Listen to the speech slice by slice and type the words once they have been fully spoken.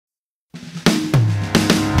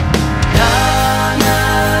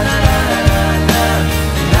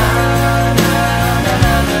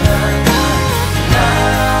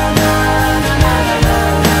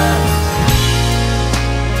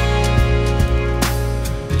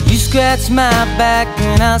scratch my back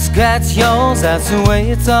and I'll scratch yours. That's the way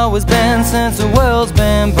it's always been since the world's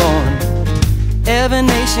been born. Every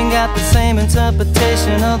nation got the same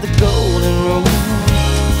interpretation of the golden rule.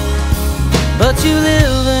 But you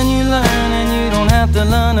live and you learn, and you don't have to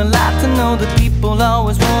learn a lot to know that people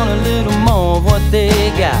always want a little more of what they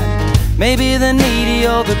got. Maybe they're needy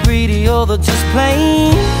or they're greedy or they're just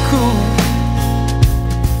plain cruel.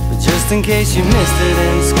 But just in case you missed it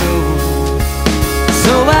in school,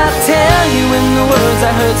 so I'll tell you in the words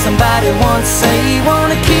I heard somebody once say, you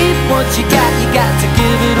wanna keep what you got to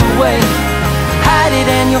give it away. Hide it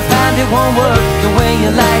and you'll find it won't work the way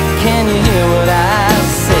you like. Can you hear what I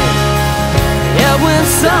say? Yeah, when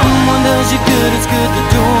someone does you good, it's good to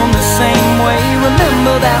do them the same way.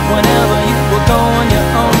 Remember that whenever you were going your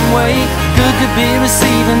own way. Good to be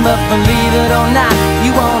receiving, but believe it or not,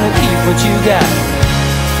 you wanna keep what you got.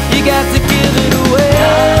 You got to give it away.